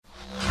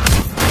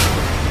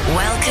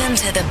Welcome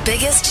to the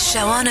biggest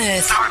show on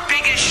earth. Our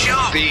biggest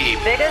show. The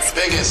biggest.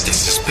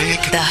 This is big.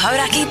 The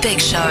Hodaki Big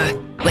Show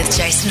with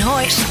Jason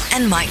Hoyt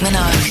and Mike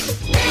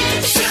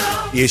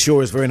Minogue. Yeah,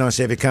 sure is very nice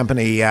to have your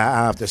company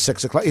after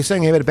 6 o'clock. You're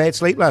saying you had a bad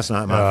sleep last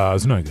night, mate?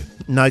 It's no good.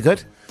 No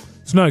good?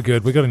 It's no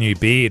good. We got a new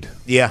bed.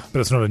 Yeah.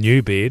 But it's not a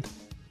new bed.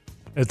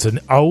 It's an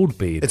old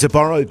bed. It's a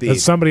borrowed bed.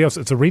 It's somebody else.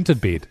 It's a rented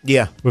bed.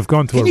 Yeah. We've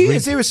gone to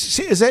Is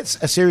that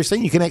a serious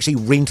thing? You can actually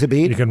rent a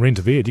bed? You can rent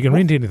a bed. You can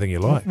rent anything you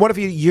like. What if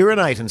you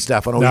urinate and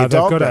stuff on all No, your they've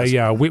dog got does?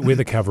 a wet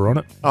weather cover on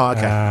it. Oh,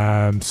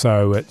 okay.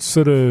 So it's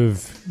sort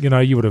of,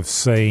 you would have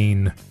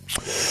seen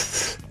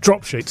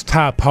drop sheets,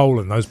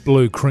 tarpaulin, those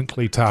blue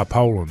crinkly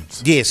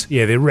tarpaulins. Yes.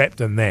 Yeah, they're wrapped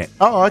in that.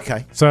 Oh,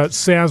 okay. So it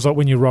sounds like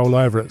when you roll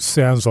over, it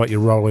sounds like you're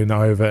rolling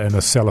over in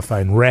a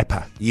cellophane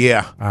wrapper.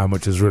 Yeah.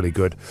 Which is really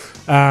good.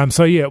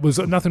 So yeah, it was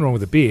nothing wrong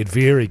with the bed.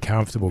 Very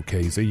comfortable,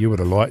 Keezy. You would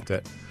have liked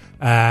it.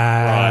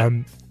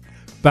 Right.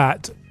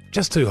 But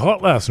just too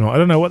hot last night. I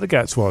don't know what the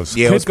guts was.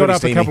 Yeah, it was Kids got pretty up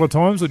steamy. a couple of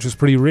times, which is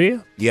pretty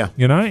rare. Yeah.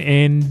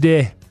 And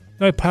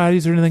no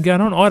parties or anything going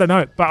on. I don't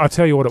know. But I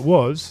tell you what it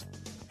was.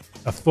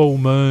 A full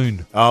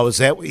moon. Oh, was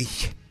that...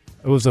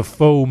 It was a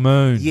full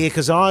moon. Yeah,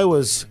 because I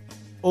was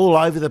all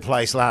over the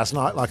place last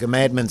night like a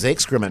madman's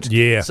excrement.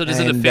 Yeah. So does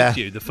it And, affect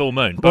you, the full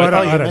moon? Well, Oh,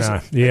 I don't know.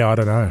 Yeah, I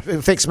don't know. It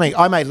affects me.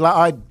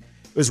 It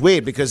was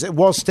weird because it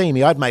was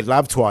steamy. I'd made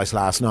love twice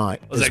last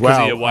night Was as that because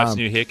well. of your wife's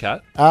new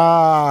haircut?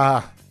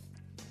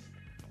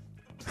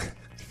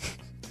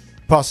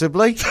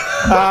 Possibly.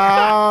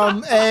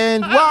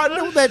 And well,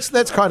 no,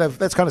 that's kind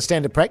of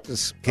standard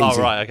practice. Keezy.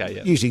 Oh, right, okay,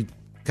 yeah. Usually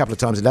a couple of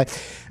times a day.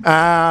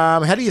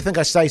 How do you think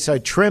I stay so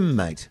trim,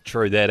 mate?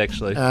 True that,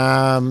 actually.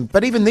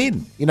 But even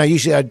then,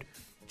 usually I'd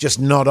just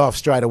nod off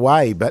straight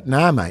away. But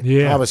nah, mate.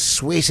 Yeah. I was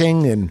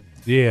sweating and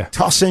Yeah.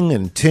 tossing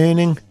and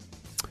turning.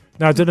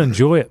 No, I didn't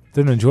enjoy it.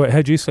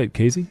 How'd you sleep,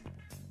 Keezy?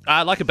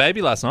 Like a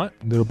baby last night.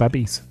 Little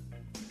bubbies.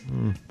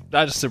 No,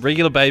 just a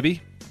regular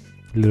baby.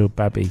 Little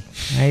bubby.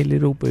 Hey,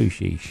 little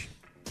bushies.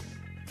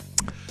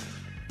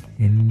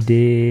 And,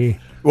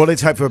 Well,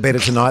 let's hope for a better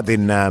tonight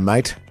then,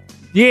 mate.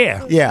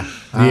 yeah. Yeah.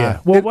 Yeah.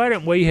 Well, why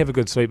don't we have a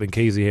good sleep and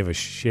Keezy have a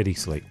shitty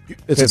sleep?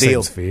 It's That a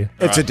deal. seems fair.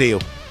 It's a deal.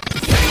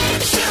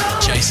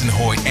 Jason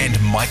Hoyt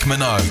and Mike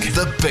Minogue.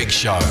 The Big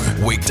Show.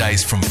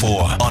 Weekdays from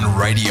 4 on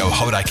Radio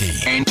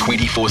Hodaki. And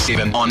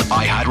 24/7 on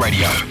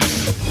iHeartRadio.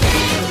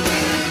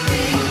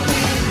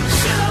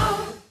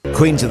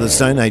 Queens of the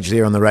Stone Age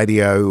there on the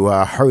Radio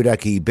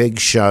Hodaki Big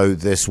Show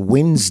this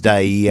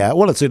Wednesday.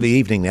 It's early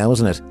evening now,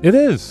 isn't it? It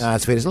is.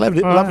 It's fair. It's a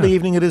lovely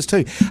evening it is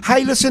too.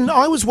 Hey, listen,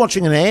 I was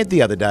watching an ad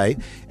the other day,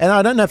 and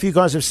I don't know if you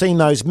guys have seen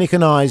those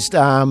mechanised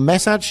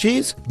massage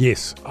chairs.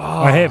 Yes.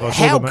 I have. I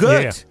saw how them,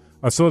 good. Yeah.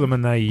 I saw them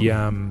in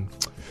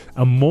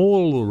a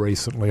mall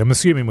recently. I'm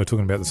assuming we're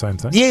talking about the same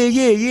thing.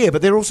 Yeah.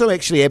 But they're also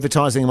actually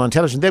advertising them on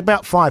television. They're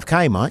about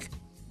 5K, Mike.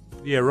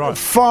 Yeah, right.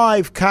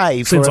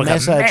 5K for Seems a like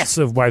massage. a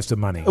massive waste of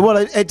money. Well,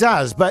 it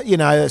does, but,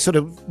 it sort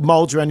of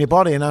moulds around your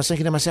body. And I was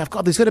thinking to myself,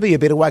 God, there's got to be a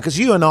better way, because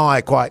you and I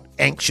are quite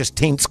anxious,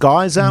 tense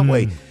guys, aren't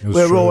we?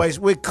 that's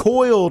true. We're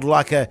coiled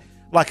like a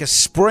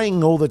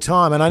spring all the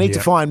time, and I need to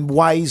Yeah. find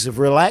ways of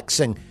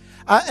relaxing.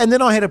 And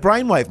then I had a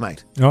brainwave,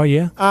 mate. Oh,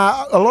 yeah?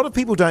 A lot of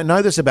people don't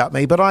know this about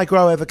me, but I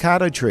grow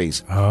avocado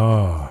trees.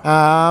 Oh.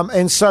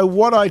 And so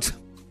what I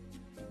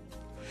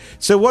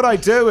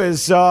do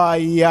is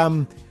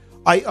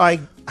I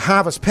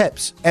harvest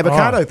pips,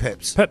 avocado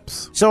pips.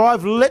 Pips. So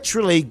I've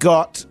literally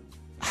got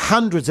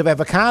hundreds of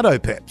avocado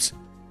pips.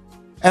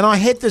 And I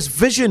had this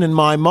vision in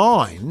my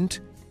mind.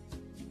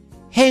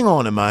 Hang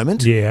on a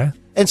moment. Yeah.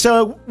 And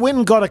so I went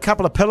and got a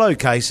couple of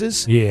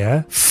pillowcases,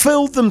 Yeah.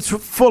 filled them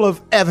full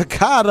of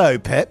avocado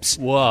pips,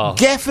 Wow.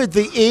 gaffered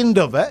the end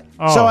of it.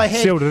 Oh, so I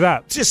had sealed it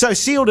up. So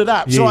sealed it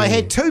up. So Yeah. I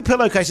had 2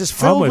 pillowcases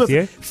filled with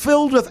you.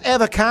 filled with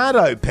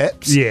avocado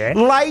pips. Yeah.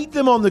 Laid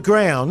them on the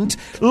ground,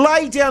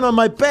 laid down on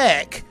my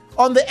back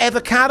on the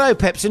avocado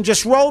pips, and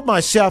just rolled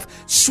myself.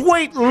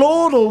 Sweet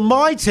Lord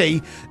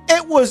Almighty,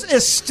 it was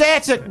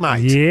ecstatic,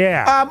 mate.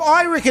 Yeah.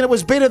 I reckon it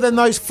was better than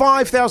those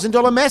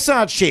 $5,000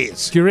 massage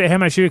chairs. How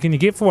much do you reckon you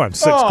get for one?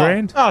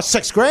 $6,000? Oh,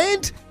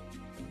 $6,000.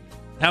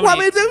 How Well, I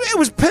many?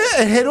 mean,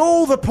 it had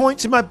all the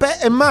points in my back,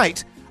 and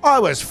mate, I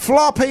was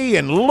floppy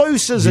and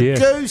loose as a Yeah.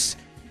 goose.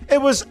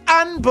 It was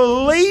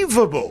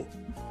unbelievable.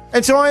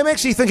 And so I'm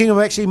actually thinking of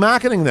actually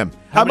marketing them.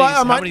 How I many- might-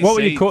 how many- What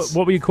will you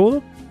seeds. call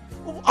them?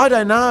 I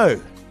don't know.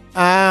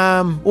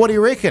 What do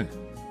you reckon?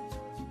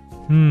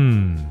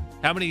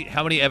 How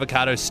many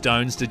avocado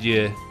stones did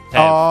you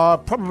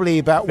have? Probably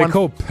about They're one.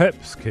 called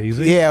pips,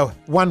 Keezy. Yeah,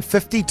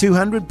 150,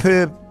 200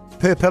 per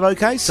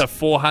pillowcase. So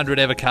 400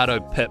 avocado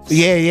pips.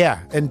 Yeah,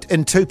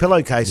 and 2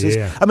 pillowcases.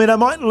 Yeah. I mean, I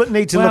might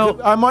need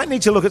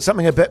to look at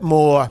something a bit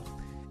more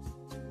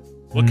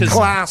Well, 'cause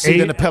classy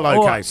than a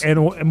pillowcase. And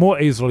more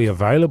easily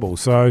available.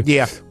 So,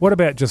 Yeah. what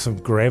about just some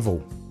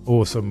gravel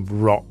or some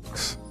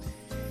rocks?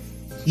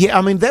 Yeah,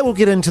 I mean, that will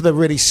get into the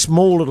really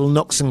small little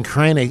nooks and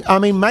crannies. I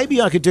mean,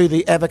 maybe I could do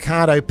the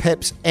avocado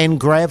pips and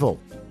gravel.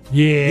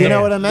 Yeah. You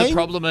know what I the mean?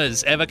 problem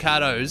is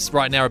avocados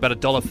right now are about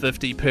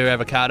 $1.50 per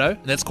avocado,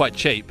 and that's quite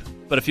cheap.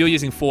 But if you're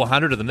using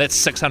 400 of them, that's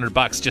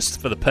 $600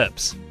 just for the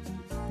pips.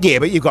 Yeah,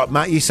 but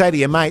you say to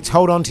your mates,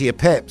 hold on to your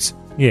pips.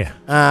 Yeah.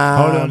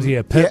 Hold on to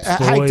your pips,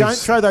 Hey, boys. don't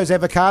throw those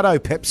avocado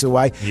pips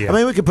away. Yeah. I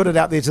mean, we could put it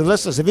out there to the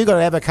listeners. If you've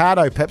got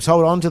avocado pips,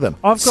 hold on to them.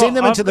 Send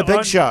them into the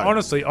big show.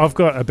 Honestly, I've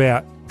got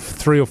about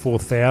 3,000 or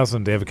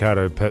 4,000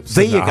 avocado pips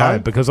There in you the go.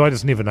 home because I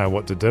just never know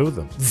what to do with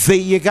them. There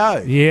you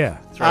go. Yeah.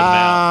 Throw them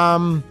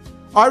out.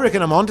 I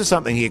reckon I'm onto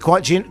something here,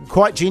 quite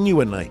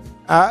genuinely.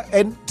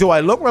 And do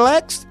I look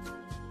relaxed?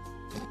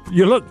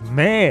 You look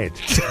mad.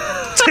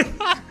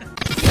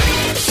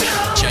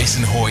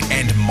 Jason Hoyt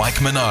and Mike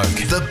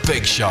Minogue. The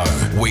Big Show.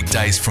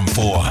 Weekdays from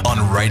 4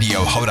 on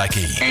Radio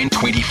Hodaki and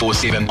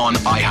 24/7 on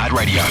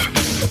iHeartRadio.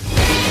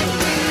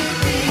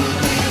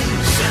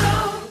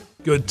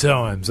 Good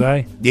times,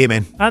 eh? Yeah,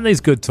 man. Aren't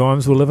these good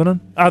times we're living in?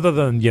 Other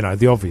than,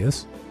 the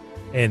obvious.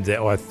 And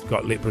that I've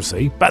got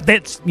leprosy. But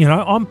that's,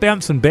 I'm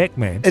bouncing back,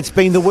 man. It's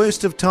been the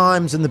worst of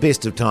times and the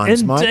best of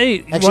times, Indeed.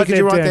 Mike. Actually, could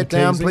you write that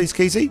down, Keezy. please,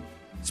 Keezy?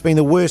 It's been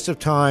the worst of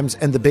times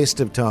and the best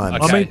of times.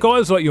 Okay. I mean,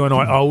 guys like you and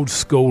I, old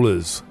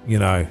schoolers,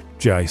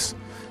 Jace,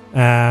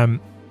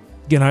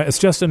 it's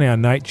just in our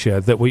nature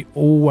that we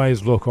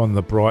always look on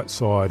the bright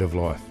side of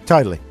life.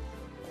 Totally. Do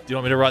you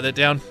want me to write that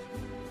down?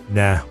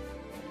 Nah.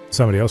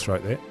 Somebody else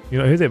wrote that. You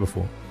not heard that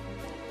before?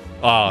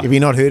 Oh, Have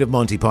you not heard of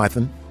Monty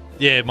Python?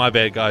 yeah, my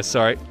bad, guys.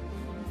 Sorry.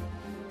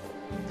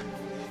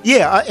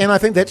 Yeah, and I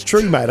think that's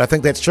true, mate. I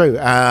think that's true.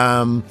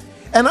 And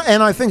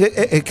I think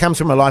it comes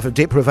from a life of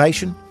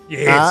deprivation.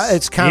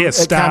 Yes.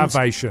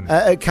 Starvation.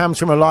 It comes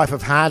from a life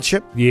of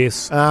hardship.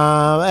 Yes.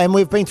 And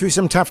we've been through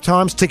some tough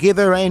times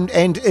together and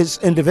as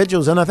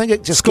individuals. And I think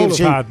it just School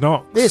gives of you... Hard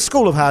Knocks. Yeah,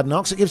 School of Hard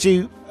Knocks. It gives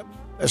you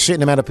a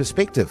certain amount of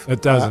perspective.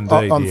 It does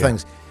indeed, on yeah.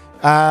 things.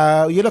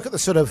 You look at the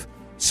sort of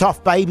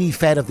soft baby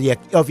fat of your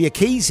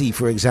Keezy,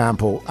 for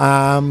example.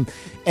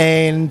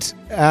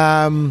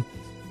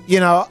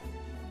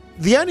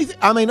 The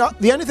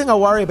only thing I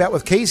worry about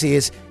with Keezy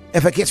is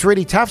if it gets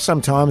really tough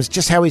sometimes,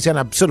 just how he's going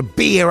to sort of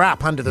bear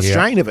up under the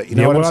strain of it. You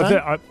know what I'm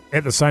saying?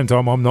 At the same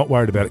time, I'm not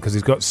worried about it because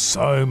he's got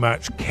so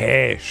much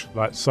cash.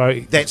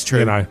 That's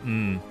true.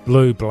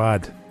 Blue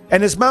blood.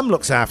 And his mum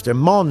looks after him.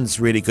 Mon's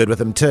really good with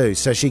him too.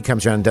 So she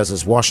comes around and does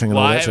his washing and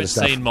Well, all I that sort haven't of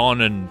stuff. seen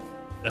Mon in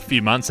a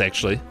few months,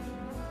 actually.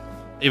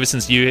 Ever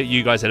since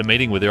you guys had a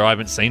meeting with her, I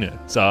haven't seen her.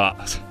 So,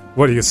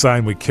 What are you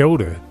saying? We killed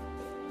her?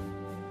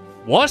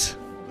 what?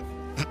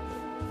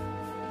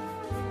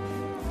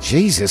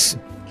 Jesus.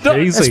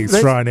 Keezy's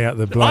that's- throwing out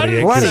the bloody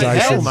Bloody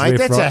accusations. hell, mate. left,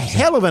 That's right, a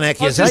hell of an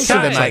accusation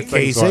to saying. make,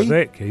 things like Keezy.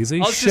 that, Keezy.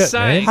 I was Shit, just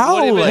saying. man.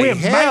 Holy We're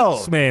hell.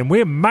 mates, man.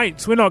 We're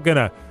mates. We're not going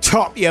to...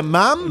 Top your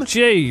mum?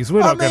 Jeez,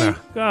 we're I not going mean- to...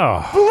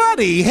 Oh,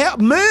 Bloody hell.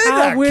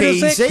 Murder, where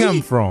does Keezy. that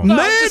come from? No,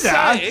 I'm just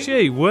Murder? saying.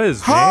 gee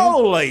whiz, man.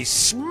 Holy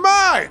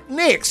smoke.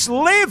 Next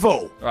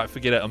level. All right,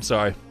 forget it. I'm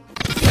sorry.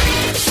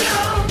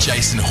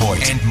 Jason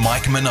Hoyt and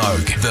Mike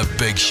Minogue. The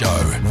Big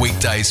Show.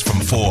 Weekdays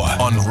from 4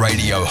 on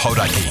Radio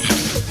Hodaki.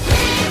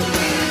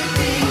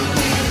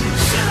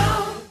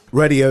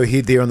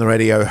 Radiohead there on the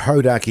Radio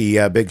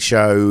Hodaki Big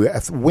Show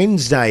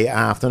Wednesday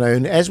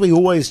afternoon, as we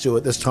always do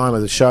at this time of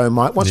the show.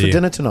 Mike, what's for Yeah.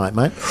 dinner tonight,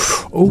 mate?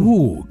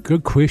 Oh,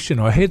 good question.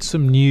 I had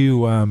some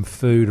new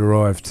food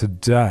arrive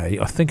today.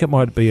 I think it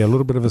might be a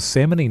little bit of a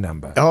salmon-y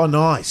number. Oh,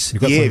 nice.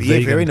 You've got Yeah, some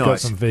vegan, very got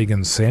nice. some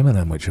vegan salmon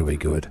in, which will be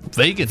good.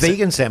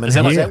 Vegan salmon. Is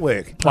that How does like that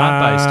work?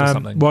 plant-based or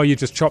something? Well, you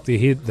just chop the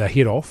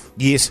head off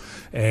Yes.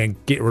 and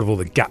get rid of all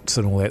the guts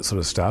and all that sort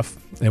of stuff.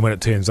 And when it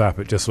turns up,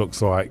 it just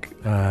looks like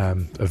a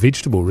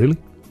vegetable, really.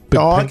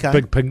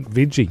 Big pink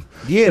veggie.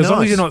 Yeah, as long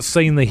nice. as you're not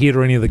seeing the head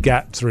or any of the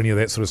guts or any of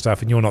that sort of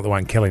stuff, and you're not the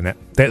one killing it,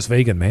 that's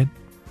vegan, man.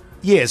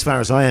 Yeah, as far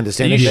as I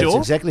understand Are it, you that's sure?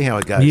 exactly how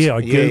it goes. Yeah,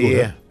 I Googled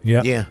it.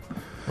 Yeah. Yeah.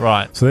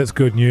 Right. So that's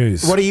good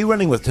news. What are you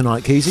running with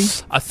tonight,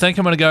 Keezy? I think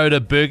I'm going to go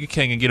to Burger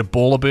King and get a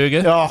baller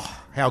burger. Oh,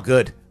 how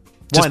good.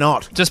 Why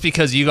not? Just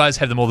because you guys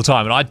have them all the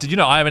time. And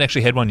I haven't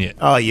actually had one yet.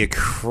 Oh, you're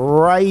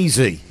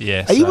crazy.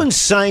 Yeah, Are you so-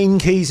 insane,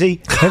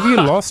 Keezy? Have you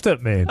lost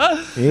it, man?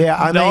 Yeah,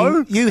 I No.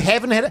 mean, you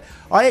haven't had it.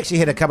 I actually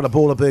had a couple of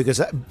baller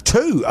burgers,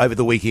 2 over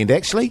the weekend,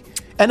 actually,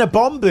 and a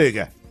bomb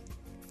burger.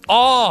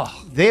 Oh,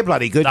 They're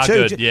bloody good They're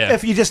too. good, yeah.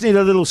 If you just need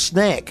a little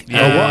snack.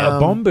 Yeah. A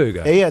bomb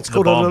burger? Yeah, it's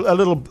called bomb. a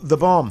little the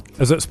bomb.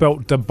 Is it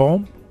spelled the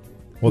bomb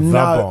or the No.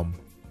 bomb?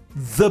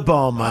 The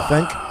bomb, I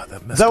think.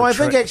 that missed Though a I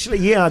think trick. actually,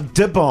 yeah,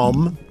 the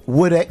bomb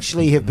would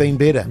actually have been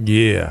better.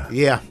 Yeah.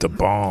 Yeah, The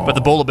bomb. but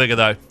the baller burger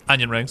though,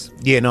 onion rings,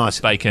 yeah,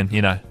 nice. bacon,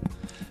 can't-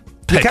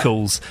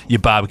 pickles, your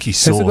barbecue Has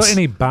sauce. it got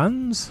any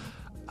buns?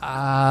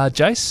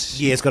 Jace?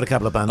 Yeah, it's got a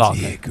couple of buns. Oh,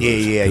 yeah, yeah, good,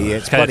 yeah.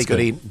 It's Okay, bloody that's good good.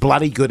 eating.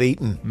 Bloody good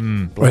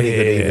eating. Bloody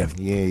good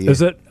eating. Yeah.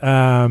 Is it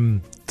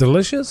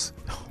delicious?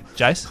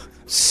 Jace?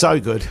 So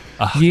good.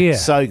 Yeah.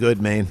 So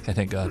good, man. Okay,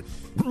 thank God.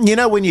 You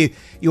know when you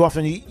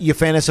often you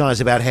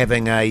fantasize about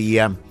having a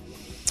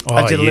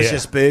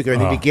delicious burger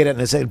and then you get it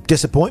and it's a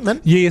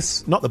disappointment.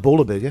 Yes. Not the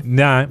baller burger.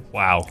 No.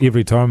 Wow.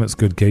 Every time it's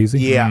good, Keezy.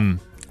 Yeah. When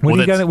Well, are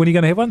you that's- going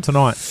to have one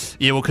tonight?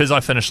 Yeah, well, because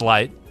I finished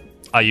late,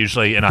 I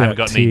usually, and I About haven't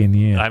got 10,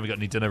 yeah. I haven't got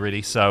any dinner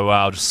ready, so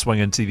I'll just swing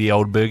into the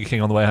old Burger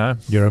King on the way home.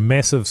 You're a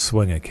massive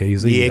swinger,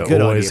 Keezy. Yeah, You good on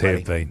you, always buddy.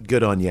 have been.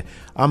 Good on you.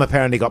 I'm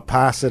apparently got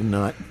pasta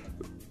tonight.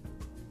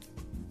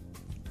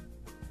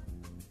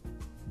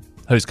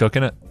 Who's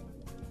cooking it?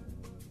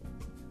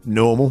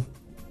 Normal.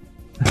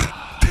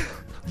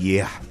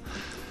 Yeah.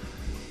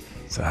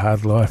 It's a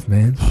hard life,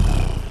 man.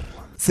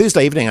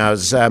 Thursday evening, I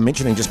was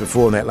mentioning just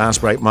before in that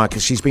last break, Mike,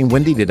 'cause she's been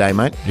windy today,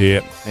 mate.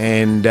 Yeah.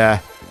 And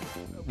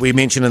we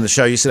mentioned in the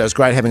show yesterday, it was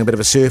great having a bit of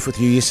a surf with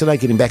you yesterday,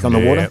 getting back on the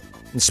Yeah. water.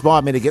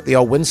 Inspired me to get the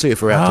old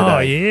windsurfer out Oh,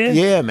 today.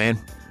 yeah? Yeah, man.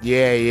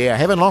 Yeah.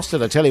 Haven't lost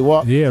it, I tell you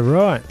what. Yeah,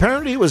 right.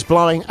 Apparently it was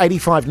blowing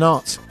 85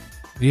 knots.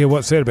 Yeah,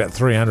 what's that, about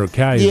 300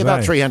 Ks? Yeah,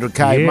 about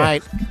 300k, Yeah.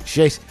 mate.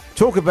 Jeez.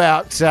 Talk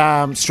about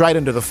straight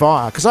into the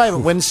fire. Because I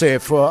haven't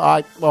windsurfed for,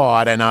 I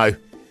don't know,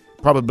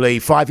 probably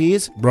 5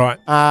 years. Right.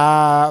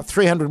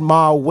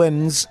 300-mile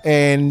winds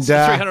and...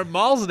 300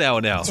 miles an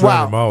hour now.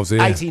 300 miles,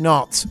 yeah. 80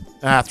 knots.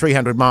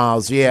 300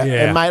 miles, yeah. Yeah.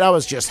 And, mate, I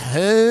was just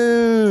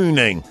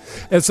hooning.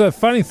 It's a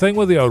funny thing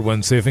with the old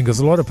windsurfing because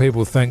a lot of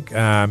people think, you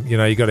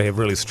got to have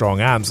really strong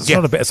arms. It's Yeah.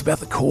 not about. It's about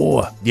the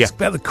core. Yeah. It's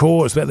about the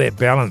core. It's about that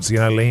balance.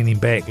 Leaning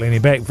back.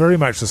 Very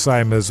much the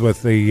same as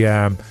with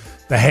the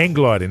hang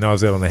gliding. I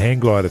was out on the hang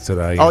glider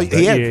today. Oh, and,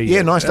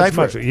 yeah, nice day That's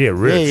for much- it. Yeah,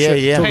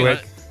 really. Yeah. Hang on.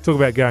 Talk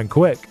about going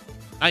quick.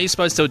 Aren't you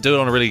supposed to do it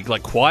on a really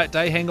quiet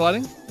day, hang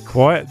gliding?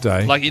 Quiet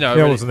day. Like, I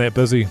really- wasn't that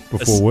busy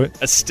before work.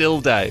 A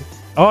still day.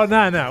 Oh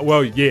no.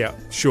 Well, yeah,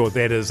 sure,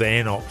 that is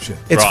an option.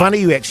 It's Right. funny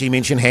you actually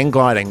mention hang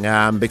gliding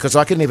because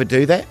I could never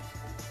do that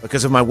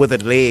because of my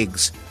withered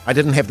legs. I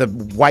didn't have the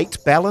weight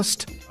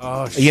ballast.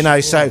 Oh,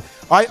 So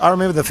I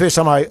remember the first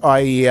time I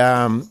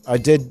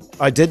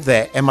did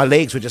that, and my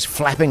legs were just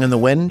flapping in the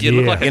wind. You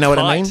look Yeah. like a You know what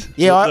I kite mean?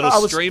 Yeah, with little I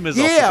was. streamers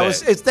Yeah, off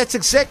the back. that's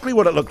exactly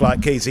what it looked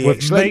like, Keezy. with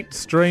Actually, meat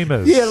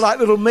streamers. yeah, like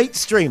little meat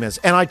streamers,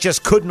 and I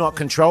just could not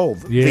control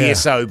the Yeah.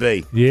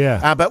 SOB.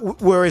 Yeah.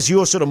 But whereas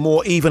you're sort of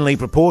more evenly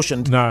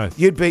proportioned, No.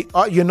 you'd be.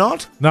 Oh, you're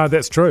not. No,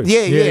 that's true.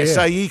 Yeah.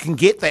 So you can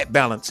get that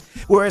balance.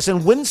 Whereas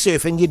in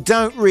windsurfing, you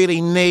don't really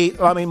need.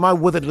 I mean, my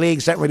withered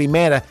legs don't really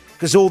matter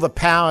because all the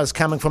power's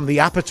coming from the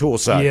upper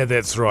torso. Yeah,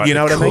 that's right. You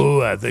know the what I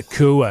mean? The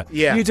Kua.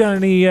 Yeah. You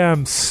done any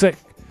sick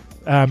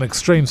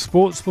extreme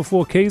sports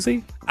before,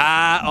 Keezy?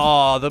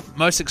 The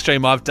most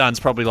extreme I've done is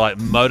probably like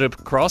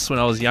motocross when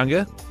I was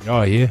younger.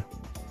 Oh, yeah.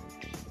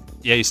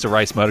 Yeah, I used to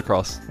race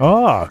motocross.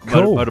 Oh,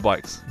 cool.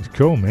 Motorbikes.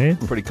 Cool, man.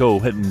 Pretty cool.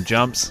 Hitting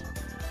jumps,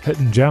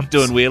 Hitting jumps.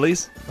 doing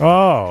wheelies.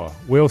 Oh,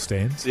 wheel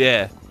stands.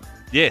 Yeah.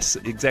 Yes,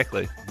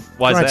 exactly.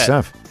 Why is Great that?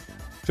 stuff.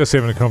 Just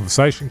having a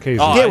conversation, Keezy.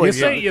 Oh, Yeah,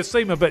 well, you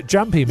seem a bit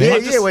jumpy,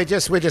 man. Yeah, we're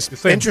just You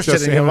seem interested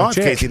just in your having a life,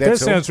 chat. Keezy. That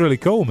That's all. sounds really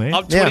cool, man.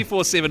 I'm Yeah.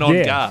 24/7 on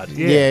yeah. guard.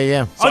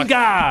 Yeah. On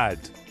guard.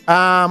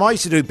 I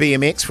used to do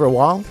BMX for a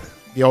while,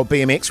 the old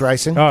BMX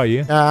racing. Oh,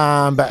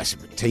 yeah. But it's a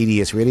bit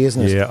tedious, really,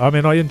 isn't it? Yeah, I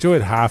mean, I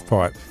enjoyed half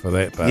pipe for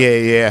that, but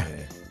Yeah.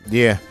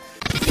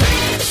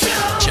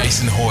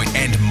 Jason Hoyt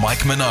and Mike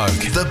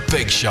Minogue. The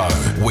Big Show.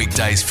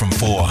 Weekdays from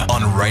 4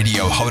 on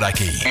Radio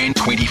Hodaki. And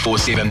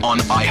 24/7 on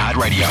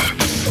iHeartRadio.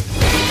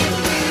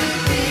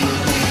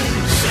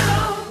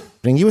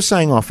 And you were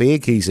saying off air,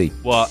 Keezy,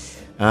 What?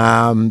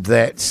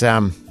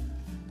 that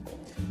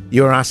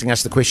you were asking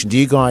us the question, do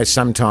you guys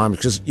sometimes,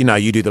 because,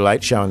 you do the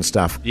late show and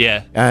stuff,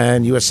 Yeah.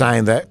 and you were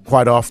saying that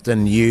quite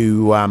often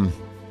you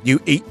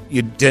eat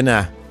your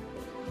dinner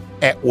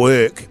at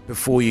work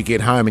before you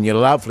get home, and your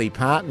lovely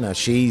partner,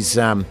 she's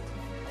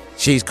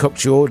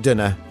cooked your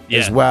dinner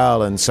as Yeah.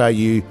 well, and so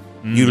you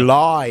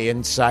lie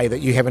and say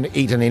that you haven't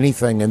eaten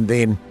anything, and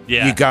then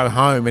Yeah. you go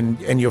home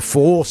and you're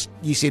forced.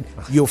 You said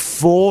you're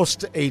forced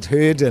to eat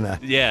her dinner.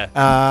 Yeah.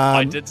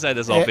 I did say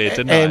this off air,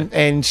 didn't I?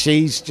 And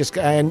she's just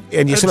and you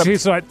and sort of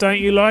she's like, don't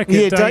you like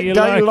it? yeah, don't you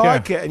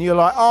like it? And you're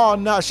like, oh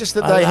no, it's just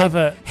that I they love have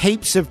it.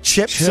 heaps of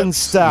chips and Chips,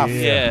 stuff.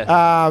 yeah.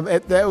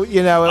 At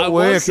I work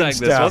was and saying this,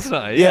 stuff. wasn't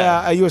I?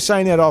 Yeah. You were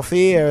saying that off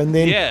air, and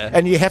then Yeah.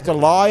 and you have to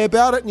lie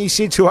about it. And you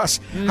said to us,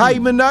 "Hey,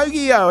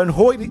 Minogio and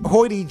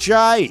Hoity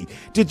J,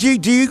 do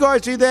you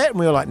guys do that?" And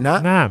we were like,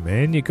 "Nah." Nah,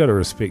 man, you got to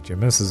respect your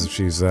missus if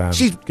she's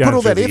She's going put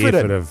all through that the effort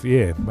in. of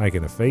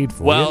making a feed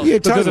for Well- you. Yeah,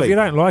 Because totally. if you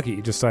don't like it,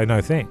 you just say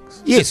no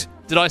thanks. Yes,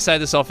 Did I say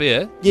this off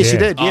air? yes, you Yeah.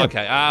 did. Yeah. Oh,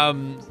 okay.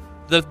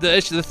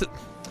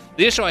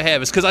 The issue I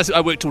have is because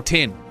I work till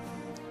 10,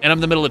 and I'm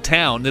in the middle of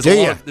town. There's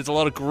a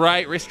lot of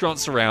great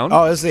restaurants around,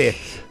 Oh, is there?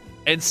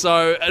 and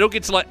so it'll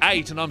get to like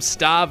 8, and I'm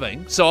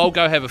starving. So I'll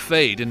go have a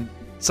feed, and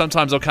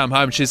sometimes I'll come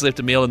home and she's left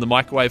a meal in the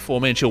microwave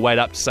for me, and she'll wait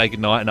up to say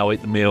goodnight, and I'll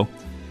eat the meal.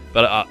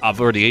 But I've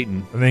already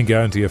eaten. And then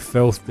go into your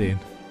filth then.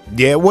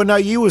 Yeah. Well, no,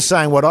 you were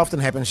saying what often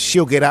happens.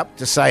 She'll get up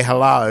to say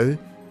hello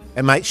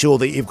and make sure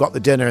that you've got the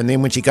dinner, and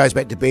then when she goes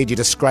back to bed, you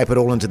just scrape it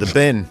all into the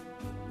bin,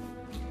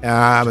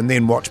 and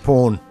then watch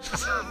porn.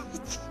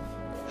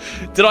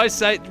 Did I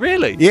say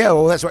really? Yeah,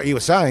 well, that's what you were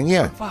saying.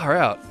 Yeah. Far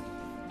out.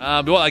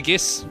 Well, I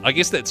guess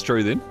that's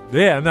true then.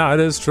 Yeah, no, it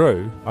is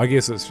true. I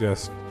guess is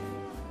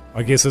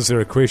there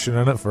a question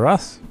in it for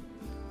us?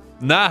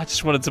 Nah, I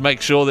just wanted to make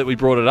sure that we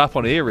brought it up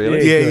on air,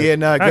 really. Yeah, good.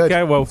 no, good.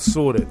 Okay, well,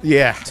 sorted.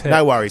 Yeah,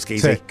 no worries,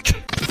 Geezy. Tick.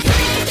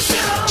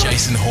 Jason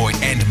Jason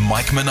Hoyt and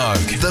Mike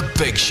Minogue. The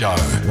Big Show.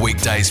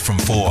 Weekdays from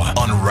 4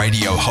 on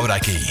Radio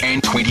Hodaki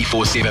and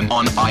 24/7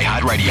 on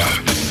iHeartRadio.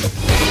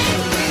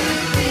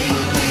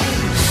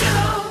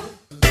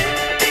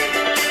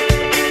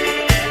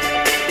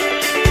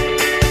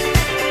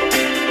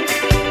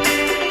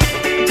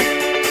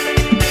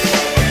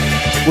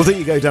 Well, there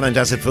you go, done and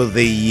does it for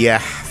the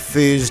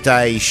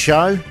Thursday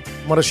show.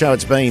 What a show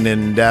it's been,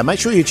 and make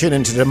sure you tune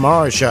into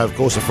tomorrow's show, of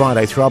course, a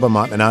Friday Throbber,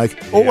 Mike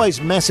Minogue. Always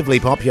massively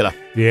popular.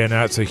 Yeah,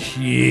 no, it's a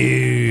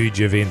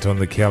huge event on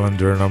the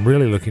calendar, and I'm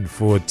really looking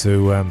forward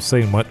to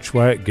seeing which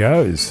way it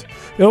goes.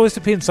 It always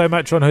depends so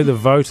much on who the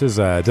voters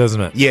are, doesn't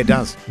it? Yeah, it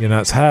does. You know,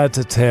 it's hard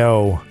to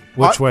tell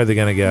which way they're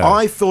going to go.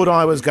 I thought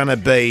I was going to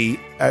be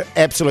an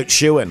absolute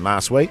shoo-in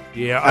last week.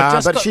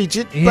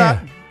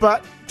 Yeah,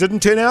 but didn't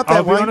turn out that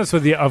I'll way. be honest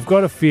with you, I've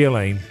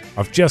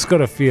just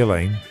got a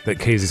feeling that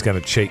Keezy's going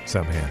to cheat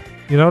somehow.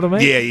 You know what I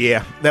mean?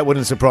 Yeah, that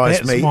wouldn't surprise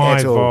That's me my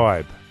at all.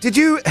 vibe. Did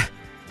you?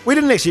 We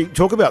didn't actually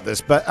talk about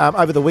this, but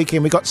over the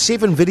weekend we got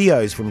 7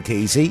 videos from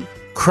Keezy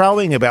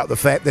crowing about the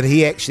fact that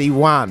he actually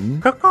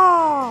won.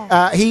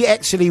 He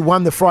actually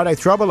won the Friday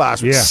Throbber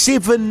last week. Yeah.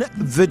 7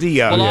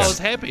 videos. Well, I was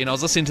happy, and I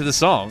was listening to the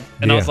song,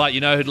 and I was like,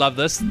 you know who'd love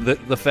this?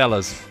 The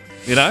fellas.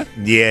 You know?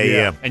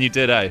 Yeah. And you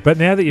did, eh? But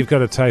now that you've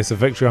got a taste of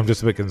victory, I'm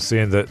just a bit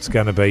concerned that it's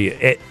going to be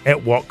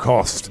at what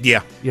cost.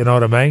 Yeah. You know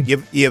what I mean?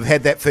 You've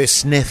had that first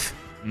sniff.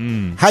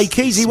 Hey,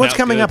 Keezy, what's Smelt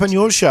coming good. up on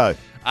your show?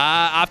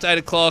 After 8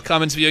 o'clock,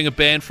 I'm interviewing a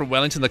band from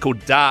Wellington. They're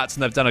called Darts,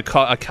 and they've done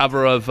a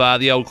cover of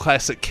the old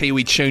classic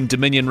Kiwi tune,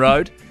 Dominion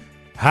Road.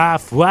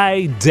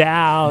 Halfway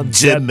down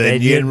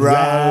Dominion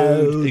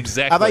Road.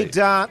 Exactly. Are they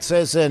darts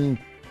as in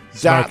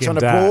darts Smoking on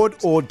a darts. board,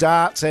 or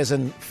darts as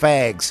in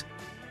fags?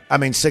 I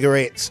mean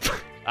cigarettes.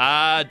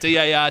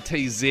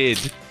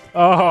 DARTZ.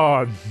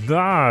 Oh,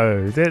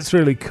 no. That's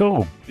really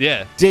cool.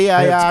 Yeah.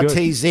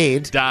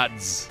 DARTZ.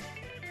 Darts.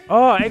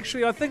 Oh,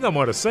 actually, I think I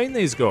might have seen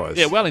these guys.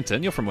 Yeah,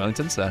 Wellington. You're from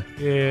Wellington, so.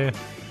 Yeah.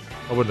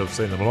 I wouldn't have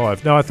seen them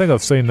live. No, I think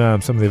I've seen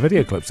some of their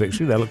video clips,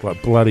 actually. They look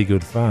like bloody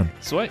good fun.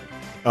 Sweet.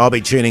 I'll be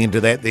tuning into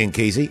that then,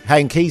 Keezy.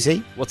 Hey, and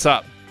Keezy, What's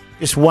up?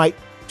 just wait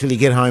till you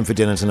get home for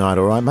dinner tonight,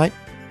 all right, mate?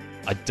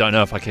 I don't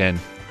know if I can.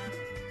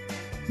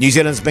 New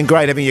Zealand's been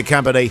great having your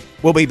company.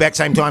 We'll be back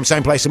same time,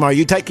 same place tomorrow.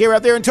 You take care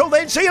out there. Until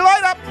then, see you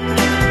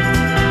later.